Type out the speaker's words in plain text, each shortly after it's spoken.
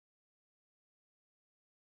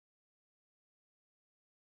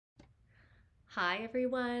Hi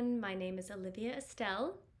everyone, my name is Olivia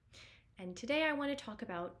Estelle, and today I want to talk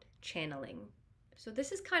about channeling. So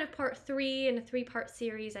this is kind of part 3 in a 3-part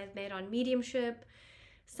series I've made on mediumship,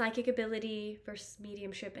 psychic ability versus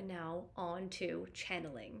mediumship, and now on to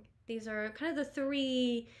channeling. These are kind of the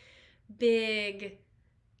 3 big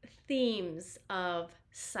themes of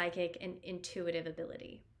psychic and intuitive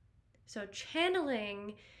ability. So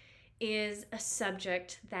channeling is a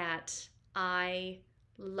subject that I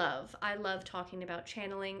love. I love talking about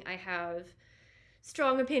channeling. I have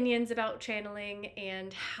strong opinions about channeling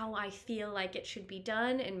and how I feel like it should be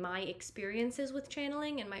done and my experiences with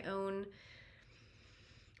channeling and my own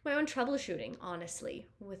troubleshooting, honestly,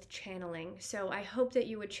 with channeling. So I hope that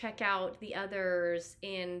you would check out the others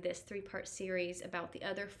in this 3-part series about the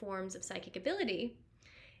other forms of psychic ability.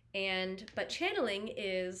 But channeling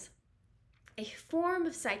is a form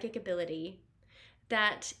of psychic ability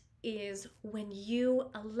that is when you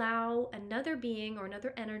allow another being or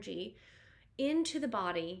another energy into the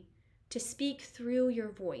body to speak through your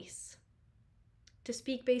voice, to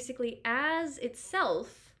speak basically as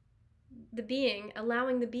itself, the being,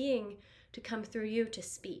 allowing the being to come through you to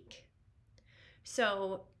speak.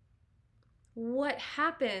 So what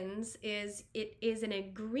happens is it is an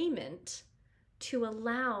agreement to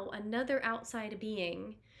allow another outside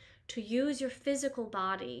being to use your physical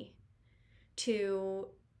body to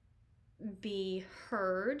be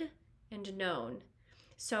heard and known.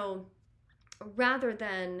 So rather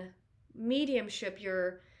than mediumship,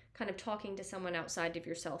 you're kind of talking to someone outside of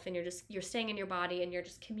yourself and you're staying in your body and you're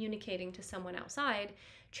just communicating to someone outside.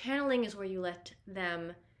 Channeling is where you let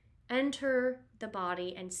them enter the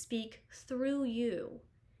body and speak through you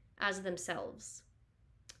as themselves.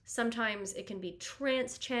 Sometimes it can be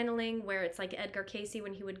trance channeling, where it's like Edgar Cayce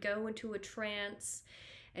when he would go into a trance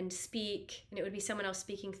and speak, and it would be someone else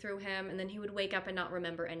speaking through him, and then he would wake up and not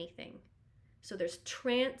remember anything. So there's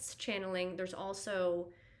trance channeling. There's also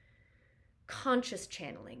conscious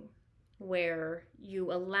channeling, where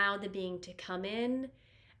you allow the being to come in,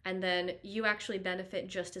 and then you actually benefit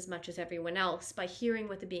just as much as everyone else by hearing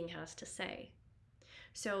what the being has to say.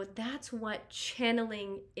 So that's what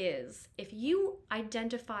channeling is. If you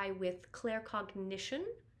identify with claircognition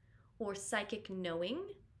or psychic knowing,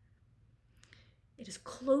 it is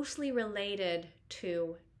closely related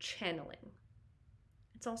to channeling.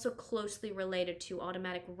 It's also closely related to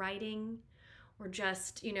automatic writing, or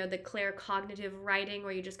just, the claircognitive writing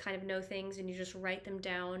where you just kind of know things and you just write them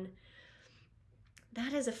down.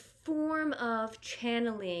 That is a form of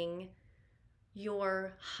channeling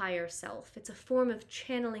your higher self. It's a form of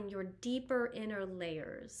channeling your deeper inner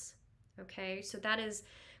layers. Okay, so that is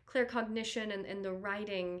claircognition and the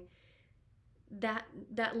writing. That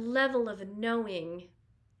level of knowing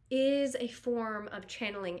is a form of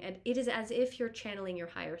channeling, and it is as if you're channeling your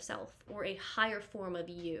higher self or a higher form of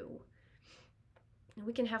you. And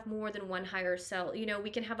we can have more than one higher self.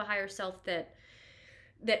 We can have a higher self that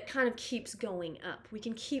kind of keeps going up. We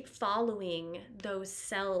can keep following those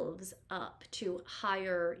selves up to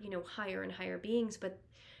higher and higher beings, but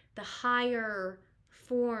the higher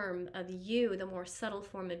form of you, the more subtle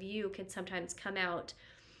form of you, can sometimes come out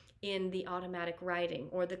in the automatic writing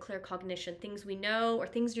or the claircognition, things we know, or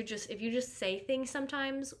things if you just say things.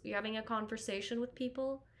 Sometimes you're having a conversation with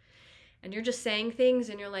people and you're just saying things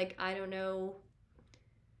and you're like, I don't know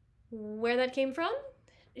where that came from.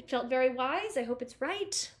 It felt very wise. I hope it's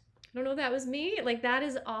right. I don't know if that was me. Like,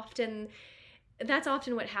 that's often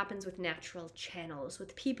what happens with natural channels,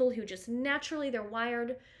 with people who just naturally, they're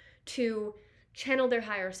wired to channel their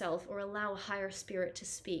higher self or allow a higher spirit to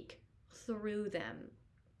speak through them.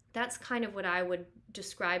 That's kind of what I would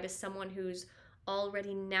describe as someone who's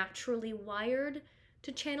already naturally wired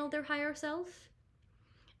to channel their higher self.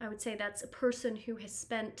 I would say that's a person who has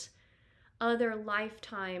spent other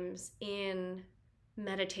lifetimes in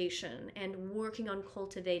meditation and working on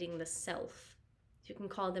cultivating the self. You can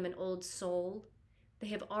call them an old soul. They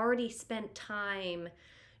have already spent time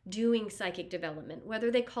doing psychic development,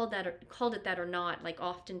 whether they called it that or not. Like,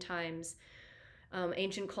 oftentimes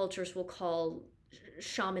ancient cultures will call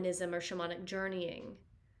shamanism or shamanic journeying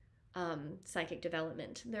psychic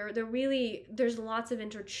development. There's lots of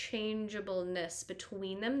interchangeableness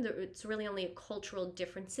between them. It's really only cultural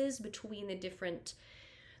differences between the different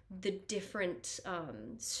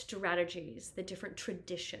strategies, the different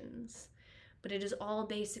traditions. But it is all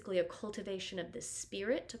basically a cultivation of the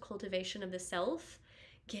spirit, a cultivation of the self,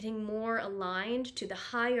 getting more aligned to the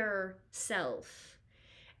higher self.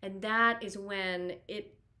 And that's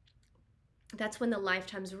when the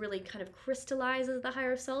lifetimes really kind of crystallizes the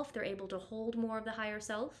higher self. They're able to hold more of the higher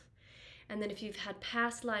self. And then if you've had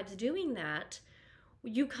past lives doing that,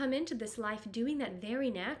 you come into this life doing that very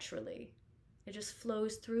naturally. It just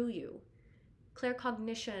flows through you.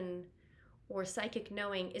 Claircognition or psychic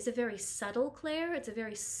knowing is a very subtle clair. It's a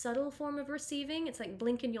very subtle form of receiving. It's like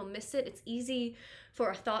blink and you'll miss it. It's easy for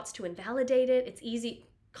our thoughts to invalidate it. It's easy.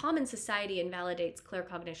 Common society invalidates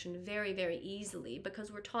claircognition very, very easily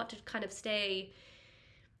because we're taught to kind of stay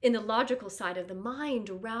in the logical side of the mind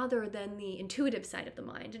rather than the intuitive side of the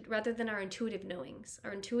mind, rather than our intuitive knowings,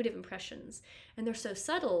 our intuitive impressions. And they're so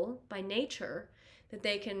subtle by nature that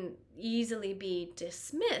they can easily be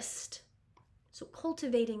dismissed. So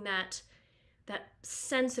cultivating that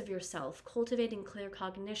sense of yourself, cultivating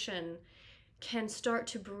claircognition, can start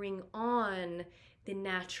to bring on the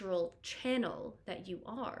natural channel that you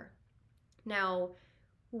are. Now,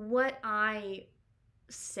 what I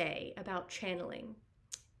say about channeling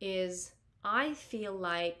is I feel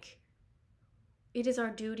like it is our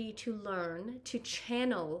duty to learn to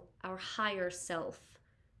channel our higher self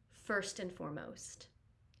first and foremost.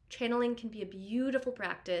 Channeling can be a beautiful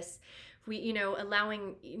practice.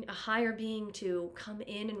 Allowing a higher being to come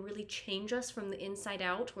in and really change us from the inside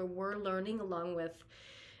out, where we're learning along with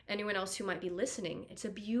anyone else who might be listening. It's a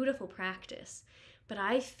beautiful practice. But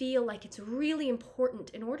I feel like it's really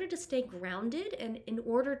important in order to stay grounded and in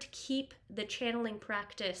order to keep the channeling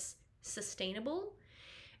practice sustainable,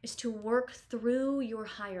 is to work through your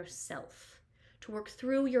higher self, to work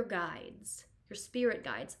through your guides, your spirit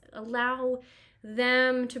guides. Allow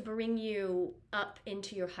them to bring you up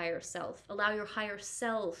into your higher self. Allow your higher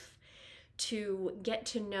self to get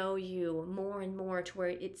to know you more and more, to where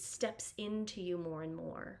it steps into you more and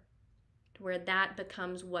more, to where that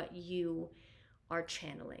becomes what you are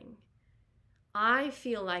channeling. I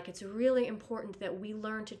feel like it's really important that we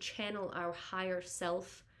learn to channel our higher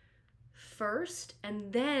self first,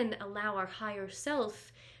 and then allow our higher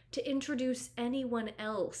self to introduce anyone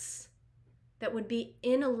else that would be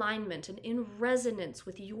in alignment and in resonance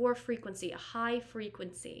with your frequency, a high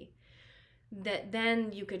frequency, that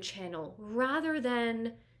then you could channel, rather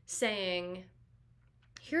than saying,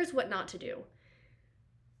 here's what not to do.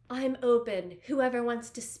 I'm open. Whoever wants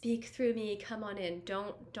to speak through me, come on in.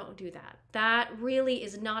 Don't do that. That really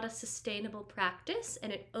is not a sustainable practice,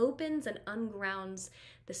 and it opens and ungrounds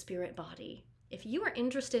the spirit body. If you are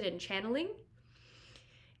interested in channeling,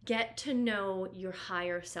 get to know your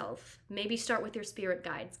higher self. Maybe start with your spirit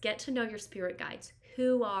guides. Get to know your spirit guides.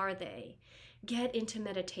 Who are they? Get into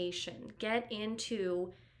meditation. Get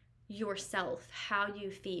into yourself, how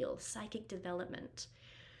you feel, psychic development.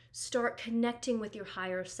 Start connecting with your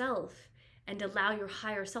higher self and allow your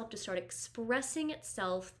higher self to start expressing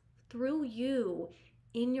itself through you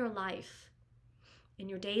in your life, in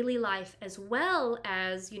your daily life, as well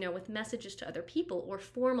as, with messages to other people or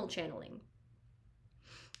formal channeling.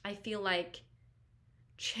 I feel like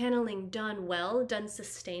channeling done well, done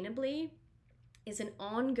sustainably, is an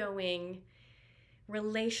ongoing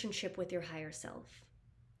relationship with your higher self.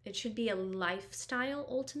 It should be a lifestyle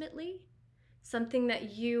ultimately. Something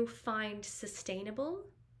that you find sustainable,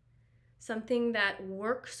 something that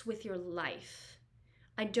works with your life.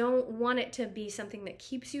 I don't want it to be something that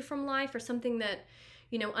keeps you from life, or something that,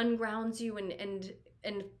 ungrounds you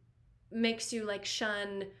and makes you like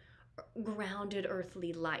shun grounded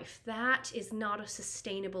earthly life. That is not a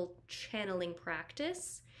sustainable channeling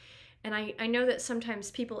practice. And I know that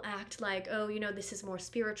sometimes people act like, oh, this is more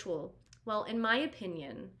spiritual. Well, in my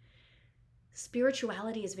opinion,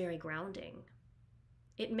 spirituality is very grounding.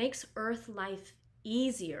 It makes earth life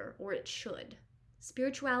easier, or it should.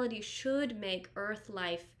 Spirituality should make earth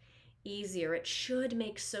life easier. It should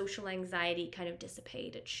make social anxiety kind of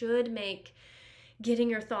dissipate. It should make getting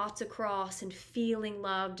your thoughts across and feeling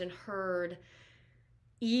loved and heard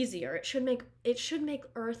easier. It should make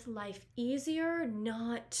earth life easier,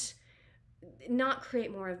 not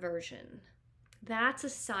create more aversion. That's a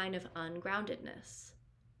sign of ungroundedness.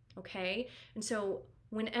 Okay? And so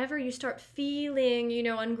whenever you start feeling,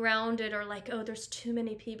 ungrounded, or like, oh, there's too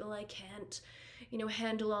many people, I can't,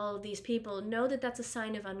 handle all of these people, know that that's a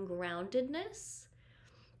sign of ungroundedness.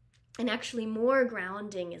 And actually more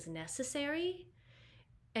grounding is necessary.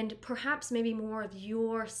 And perhaps maybe more of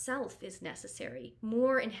yourself is necessary.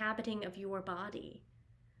 More inhabiting of your body.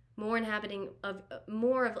 More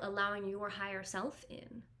of allowing your higher self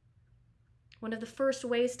in. One of the first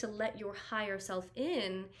ways to let your higher self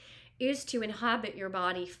in is to inhabit your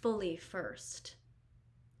body fully first.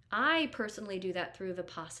 I personally do that through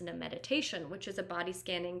Vipassana meditation, which is a body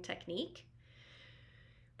scanning technique.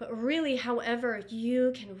 But really, however,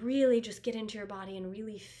 you can really just get into your body and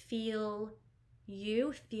really feel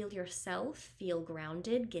yourself, feel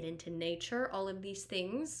grounded, get into nature, all of these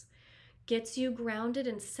things gets you grounded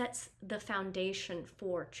and sets the foundation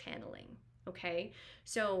for channeling. Okay,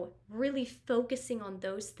 so really focusing on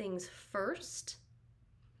those things first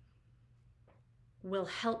will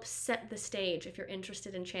help set the stage if you're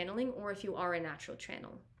interested in channeling or if you are a natural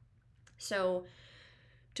channel. So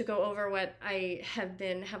to go over what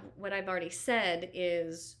what I've already said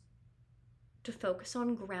is to focus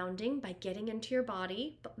on grounding by getting into your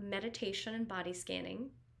body, meditation and body scanning,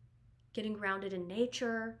 getting grounded in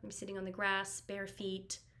nature, sitting on the grass, bare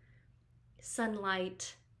feet,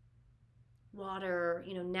 sunlight, water,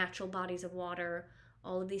 natural bodies of water.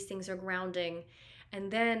 All of these things are grounding.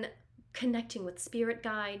 And then connecting with spirit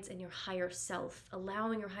guides and your higher self,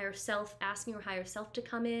 allowing your higher self, asking your higher self to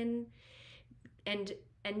come in and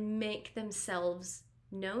make themselves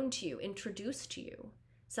known to you, introduced to you.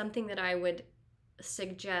 Something that I would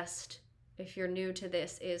suggest if you're new to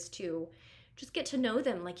this is to just get to know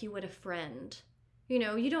them like you would a friend.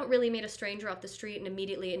 You don't really meet a stranger off the street and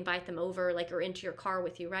immediately invite them over, like, or into your car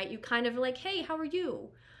with you, right? You kind of like, hey, how are you?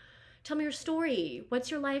 Tell me your story. What's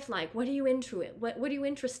your life like? What are you into it? What are you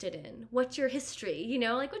interested in? What's your history?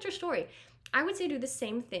 What's your story? I would say do the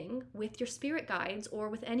same thing with your spirit guides or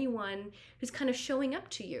with anyone who's kind of showing up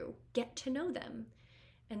to you. Get to know them.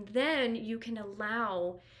 And then you can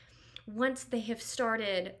allow, once they have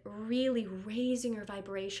started really raising your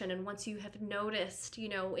vibration, and once you have noticed,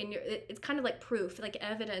 it's kind of like proof, like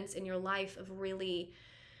evidence in your life of really,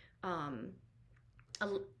 and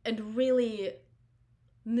really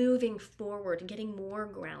moving forward and getting more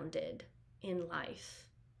grounded in life,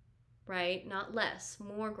 right? Not less,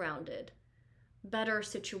 more grounded, better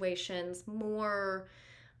situations, more,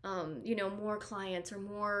 more clients, or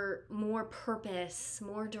more purpose,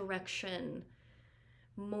 more direction,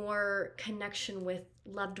 more connection with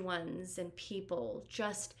loved ones and people,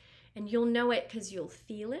 and you'll know it because you'll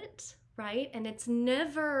feel it, right? And it's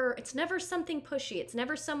never something pushy. It's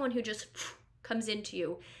never someone who just comes into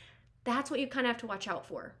you. That's what you kind of have to watch out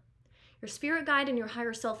for. Your spirit guide and your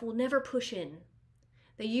higher self will never push in.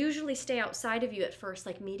 They usually stay outside of you at first,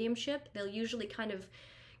 like mediumship. They'll usually kind of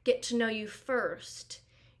get to know you first.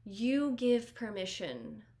 You give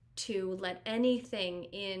permission to let anything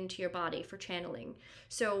into your body for channeling.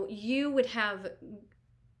 So you would have,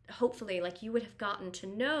 hopefully, you would have gotten to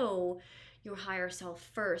know your higher self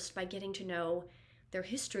first by getting to know their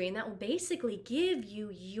history. And that will basically give you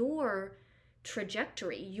your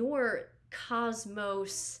trajectory, your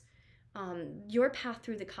cosmos, your path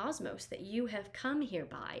through the cosmos that you have come here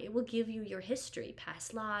by. It will give you your history,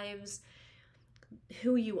 past lives,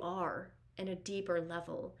 who you are at a deeper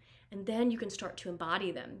level. And then you can start to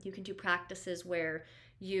embody them. You can do practices where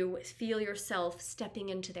you feel yourself stepping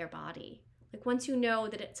into their body. Like, once you know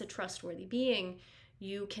that it's a trustworthy being,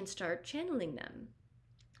 you can start channeling them.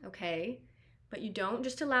 Okay? But you don't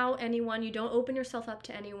just allow anyone, you don't open yourself up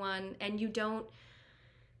to anyone, and you don't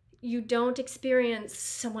experience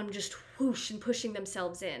someone just whoosh and pushing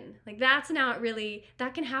themselves in. Like, that's not really,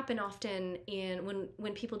 that can happen often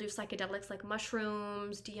when people do psychedelics like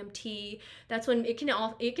mushrooms, DMT. That's when it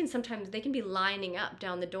can sometimes, they can be lining up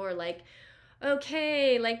down the door like,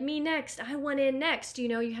 okay, like, me next, I want in next.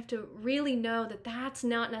 You have to really know that that's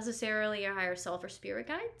not necessarily your higher self or spirit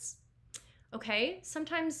guides. Okay?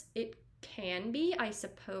 Sometimes it can be, I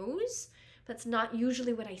suppose. That's not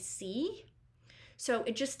usually what I see. So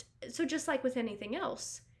just like with anything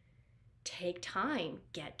else, take time,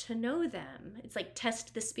 get to know them. It's like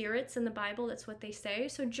test the spirits in the Bible. That's what they say.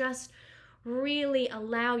 So just really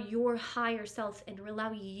allow your higher self and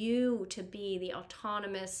allow you to be the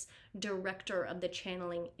autonomous director of the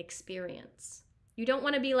channeling experience. You don't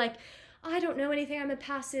want to be like, I don't know anything, I'm a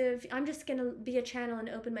passive, I'm just going to be a channel and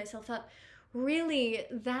open myself up. Really,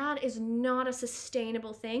 that is not a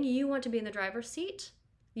sustainable thing. You want to be in the driver's seat.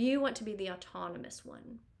 You want to be the autonomous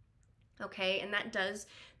one. Okay? And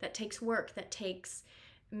that takes work. That takes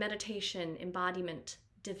meditation, embodiment,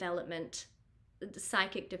 development,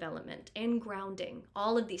 psychic development, and grounding.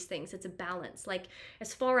 All of these things. It's a balance. Like,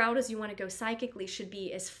 as far out as you want to go psychically should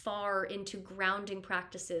be as far into grounding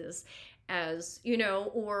practices as,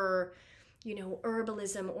 or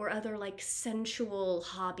herbalism or other like sensual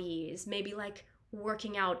hobbies, maybe like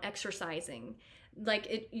working out, exercising.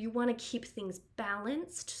 You want to keep things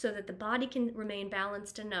balanced so that the body can remain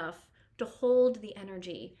balanced enough to hold the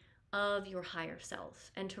energy of your higher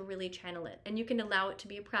self and to really channel it. And you can allow it to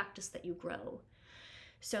be a practice that you grow.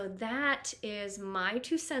 So that is my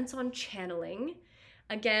 2 cents on channeling.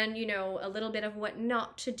 Again, a little bit of what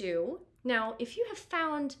not to do. Now, if you have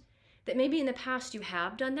found that maybe in the past you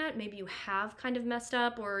have done that, maybe you have kind of messed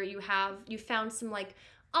up, or you found some like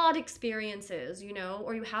odd experiences,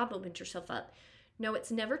 or you have opened yourself up, No,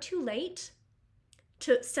 it's never too late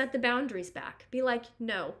to set the boundaries back. Be like,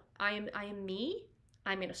 no, I am me.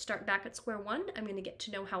 I'm going to start back at square one. I'm going to get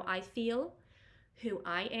to know how I feel, who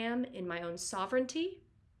I am in my own sovereignty.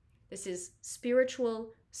 This is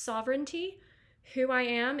spiritual sovereignty. Who I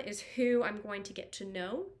am is who I'm going to get to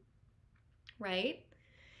know, right?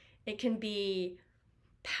 It can be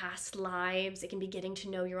past lives. It can be getting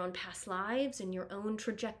to know your own past lives and your own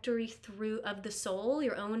trajectory through of the soul,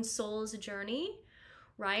 your own soul's journey,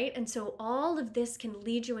 right? And so all of this can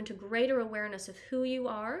lead you into greater awareness of who you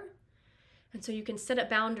are. And so you can set up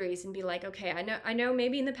boundaries and be like, okay, I know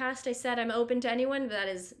maybe in the past I said I'm open to anyone, but that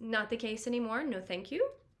is not the case anymore. No, thank you.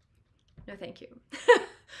 No, thank you.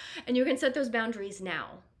 And you can set those boundaries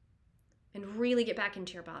now and really get back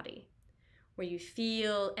into your body, where you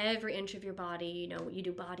feel every inch of your body. You know, you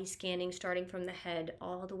do body scanning starting from the head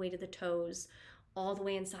all the way to the toes, all the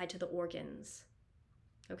way inside to the organs.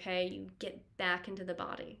 Okay, you get back into the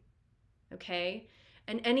body. Okay,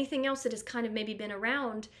 and anything else that has kind of maybe been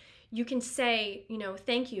around, you can say, you know,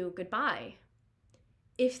 thank you, goodbye.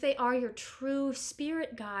 If they are your true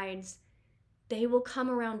spirit guides, they will come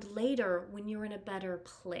around later when you're in a better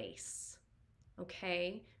place.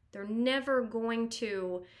 Okay, they're never going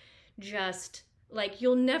to just, like,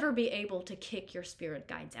 you'll never be able to kick your spirit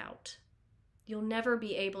guides out. You'll never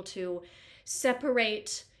be able to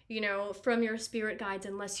separate, you know, from your spirit guides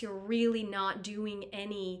unless you're really not doing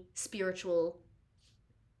any spiritual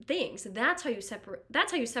things. That's how you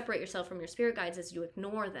separate yourself from your spirit guides, is you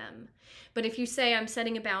ignore them. But if you say, I'm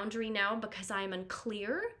setting a boundary now because I am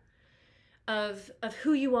unclear of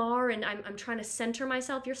who you are, and I'm trying to center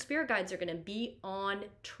myself, your spirit guides are going to be on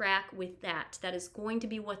track with that. That is going to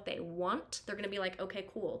be what they want. They're going to be like, okay,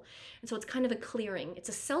 cool. And so it's kind of a clearing. It's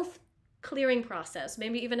a self-clearing process,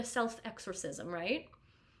 maybe even a self-exorcism, right?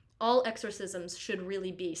 All exorcisms should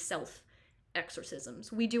really be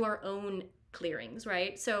self-exorcisms. We do our own clearings,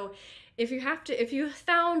 right? So if you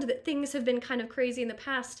found that things have been kind of crazy in the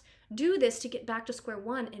past, do this to get back to square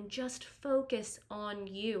one and just focus on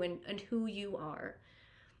you and who you are,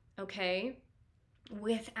 okay?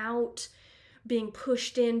 Without being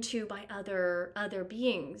pushed into by other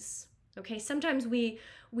beings, okay? Sometimes we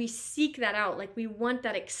seek that out, like we want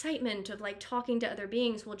that excitement of like talking to other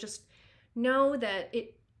beings. We'll just know that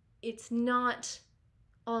it's not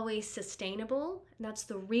always sustainable. And that's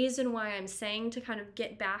the reason why I'm saying to kind of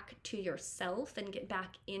get back to yourself and get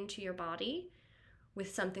back into your body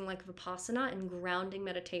with something like Vipassana and grounding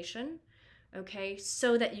meditation, okay,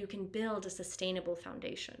 so that you can build a sustainable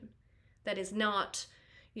foundation that is not,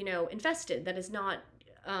 you know, infested, that is not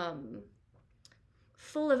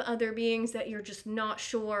full of other beings that you're just not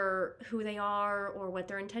sure who they are or what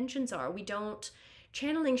their intentions are.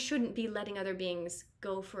 Channeling shouldn't be letting other beings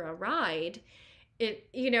go for a ride.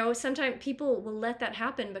 You know, sometimes people will let that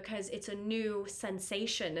happen because it's a new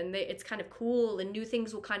sensation and it's kind of cool and new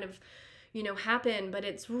things will kind of, you know, happen, but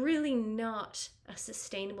it's really not a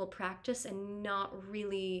sustainable practice and not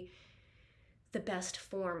really the best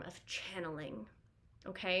form of channeling,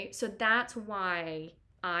 okay? So that's why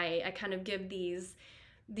I kind of give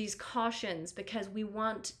these cautions, because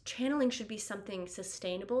channeling should be something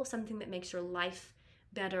sustainable, something that makes your life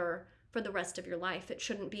better for the rest of your life. It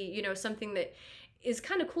shouldn't be, you know, something that is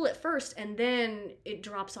kind of cool at first and then it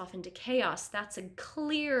drops off into chaos. That's a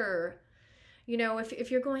clear, you know,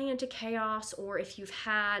 if you're going into chaos, or if you've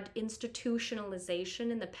had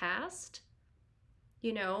institutionalization in the past,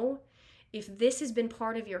 you know, if this has been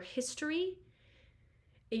part of your history,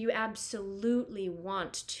 you absolutely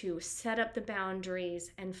want to set up the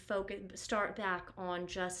boundaries and start back on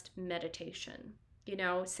just meditation. You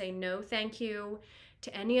know, say no thank you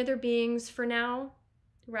to any other beings for now,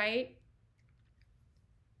 right?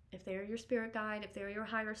 If they're your spirit guide, if they're your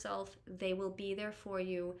higher self, they will be there for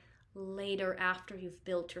you later after you've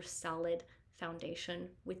built your solid foundation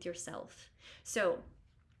with yourself. So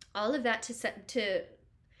all of that to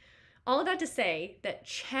say that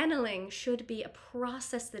channeling should be a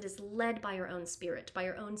process that is led by your own spirit, by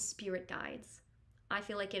your own spirit guides. I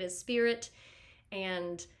feel like it is spirit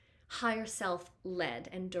and higher self led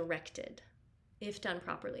and directed, if done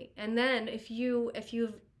properly. And then if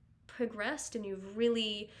you've progressed and you've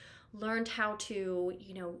really learned how to,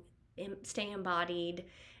 you know, stay embodied,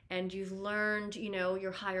 and you've learned, you know,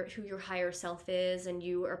 who your higher self is, and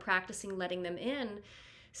you are practicing letting them in,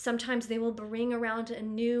 sometimes they will bring around a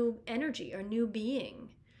new energy or new being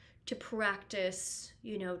to practice,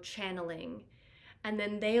 you know, channeling, and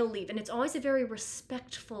then they'll leave. And it's always a very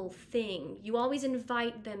respectful thing. You always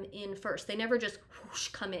invite them in first. They never just whoosh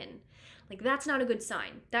come in. Like, that's not a good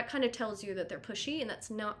sign. That kind of tells you that they're pushy, and that's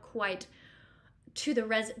not quite to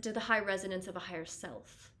the high resonance of a higher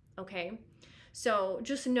self. Okay, so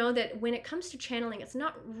just know that when it comes to channeling, it's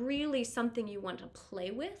not really something you want to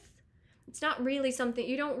play with. It's not really something,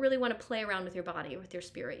 you don't really want to play around with your body, with your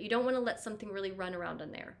spirit. You don't want to let something really run around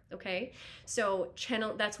in there, okay? So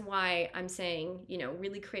that's why I'm saying, you know,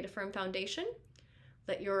 really create a firm foundation.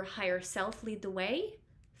 Let your higher self lead the way.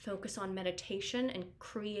 Focus on meditation and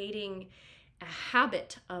creating a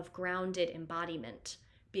habit of grounded embodiment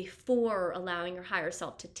before allowing your higher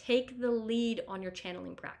self to take the lead on your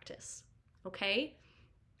channeling practice, okay?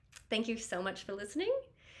 Thank you so much for listening,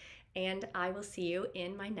 and I will see you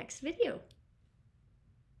in my next video.